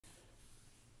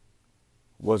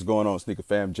What's going on, sneaker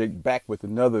fam? Jake back with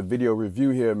another video review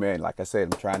here, man. Like I said,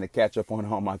 I'm trying to catch up on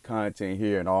all my content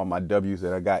here and all my W's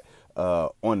that I got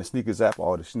on the sneakers app,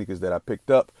 all the sneakers that I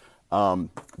picked up.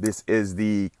 This is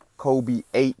the Kobe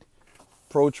 8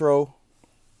 Protro.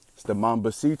 It's the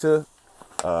Mambacita.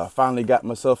 Finally got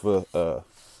myself a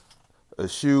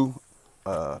shoe.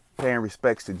 Paying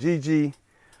respects to Gigi.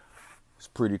 It's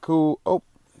pretty cool. Oh,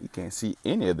 you can't see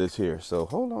any of this here, so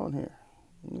hold on here.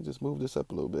 Let me just move this up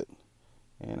a little bit.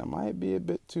 And I might be a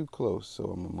bit too close, so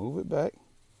I'm gonna move it back.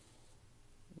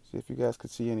 See if you guys can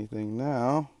see anything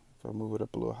now. If I move it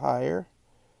up a little higher,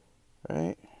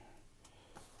 right?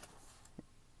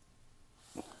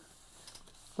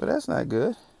 But that's not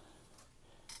good.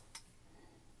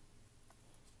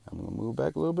 I'm gonna move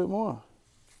back a little bit more.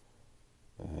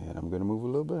 And I'm gonna move a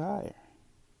little bit higher.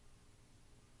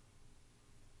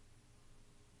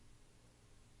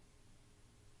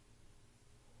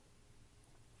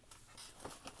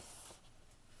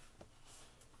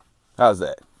 How's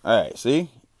that? All right, see?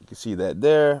 You can see that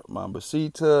there,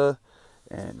 Mambacita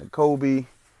and the Kobe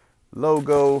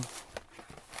logo.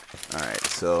 All right,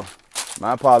 so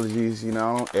my apologies, you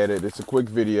know, I don't edit. It's a quick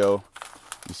video.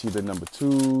 You see the number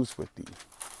 2s with the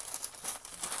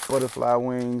butterfly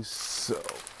wings. So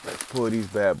let's pull these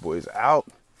bad boys out.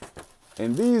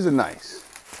 And these are nice.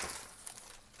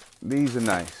 These are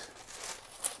nice.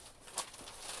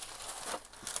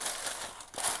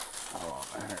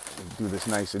 Let's do this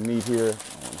nice and neat here. I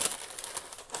don't want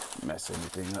to mess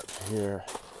anything up here.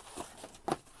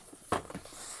 All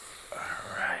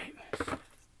right.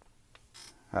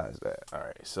 How's that? All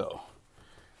right, so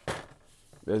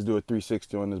let's do a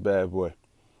 360 on this bad boy.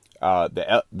 I'm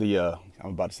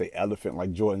about to say elephant,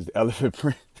 like Jordan's the elephant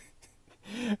print.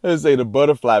 Let's say the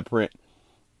butterfly print.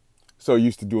 So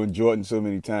used to doing Jordan so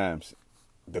many times.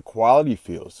 The quality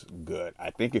feels good.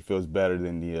 I think it feels better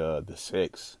than the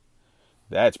 6.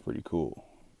 That's pretty cool.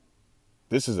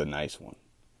 This is a nice one.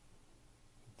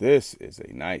 This is a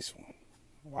nice one.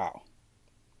 Wow.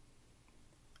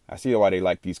 I see why they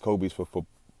like these Kobe's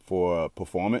for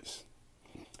performance,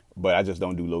 but I just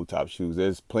don't do low top shoes.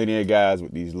 There's plenty of guys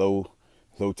with these low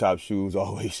top shoes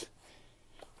always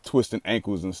twisting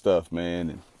ankles and stuff,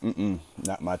 man. And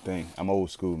not my thing. I'm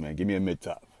old school, man. Give me a mid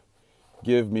top.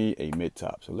 Give me a mid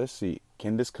top. So let's see.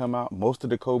 Can this come out? Most of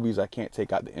the Kobe's I can't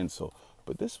take out the insole.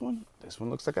 But this one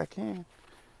looks like I can.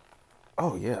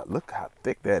 Oh yeah, look how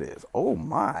thick that is. Oh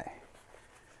my.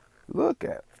 Look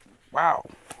at, wow.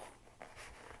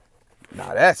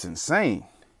 Now that's insane.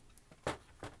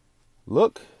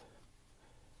 Look.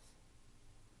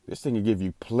 This thing can give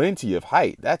you plenty of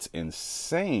height. That's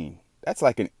insane. That's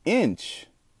like an inch.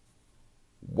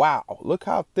 Wow, look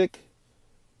how thick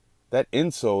that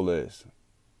insole is.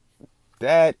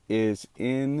 That is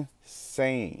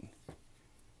insane.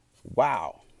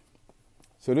 Wow.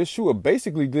 So this shoe will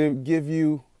basically give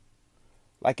you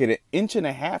like an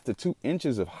 1.5 to 2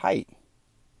 inches of height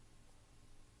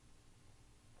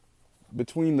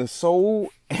between the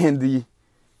sole and the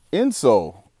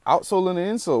insole. Outsole and the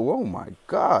insole. Oh my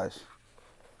gosh.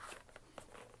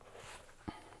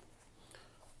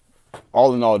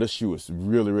 All in all, this shoe is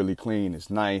really, really clean. It's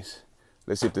nice.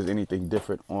 Let's see if there's anything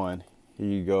different on. Here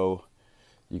you go.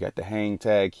 You got the hang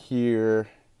tag here.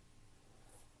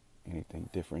 Anything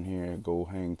different here? Gold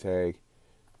hang tag.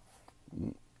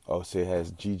 Oh, so it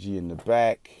has GG in the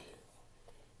back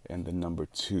and the number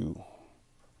 2.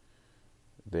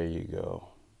 There you go.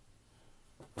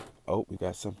 Oh, we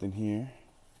got something here.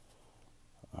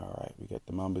 All right, we got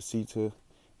the Mambacita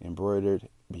embroidered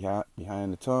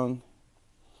behind the tongue.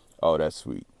 Oh, that's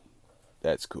sweet.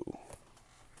 That's cool.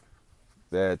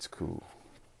 That's cool.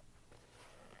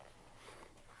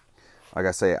 Like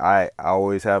I say, I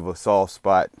always have a soft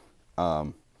spot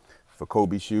for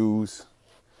Kobe shoes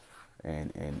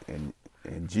and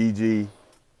Gigi.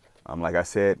 Like I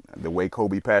said, the way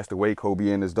Kobe passed away,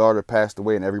 Kobe and his daughter passed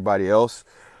away, and everybody else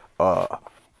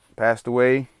passed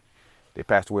away. They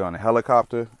passed away on a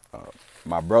helicopter.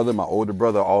 My older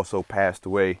brother, also passed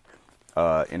away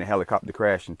in a helicopter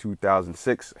crash in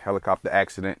 2006, helicopter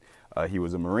accident. He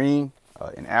was a Marine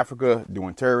in Africa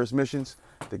doing terrorist missions.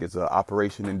 I think it's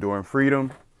Operation Enduring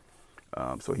Freedom.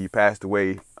 So he passed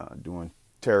away doing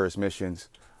terrorist missions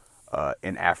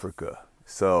in Africa.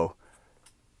 So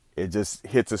it just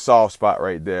hits a soft spot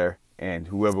right there. And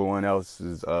whoever else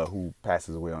is who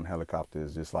passes away on a helicopter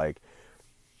is just like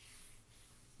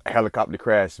a helicopter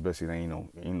crash. Especially,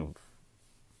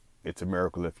 it's a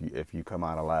miracle if you come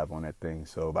out alive on that thing.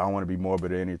 So I don't want to be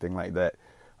morbid or anything like that.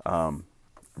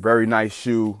 Very nice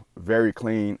shoe, very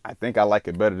clean. I think I like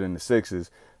it better than the 6s.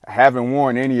 I haven't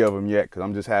worn any of them yet because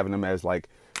I'm just having them as like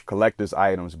collector's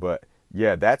items, but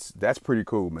Yeah, that's pretty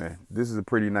cool, man. This is a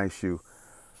pretty nice shoe.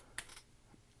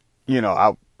 You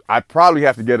know, I probably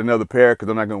have to get another pair because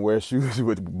I'm not gonna wear shoes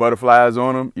with butterflies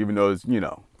on them, even though it's, you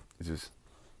know, it's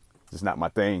just not my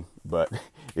thing. But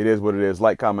it is what it is.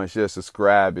 Like, comment, share,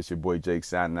 subscribe. It's your boy Jake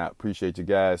signing out. Appreciate you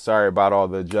guys. Sorry about all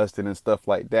the adjusting and stuff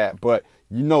like that, but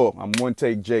you know I'm one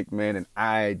take Jake, man, and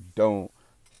I don't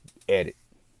edit.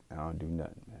 I don't do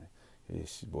nothing, man.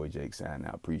 It's your boy Jake signing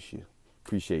out. Appreciate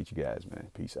you guys, man.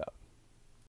 Peace out.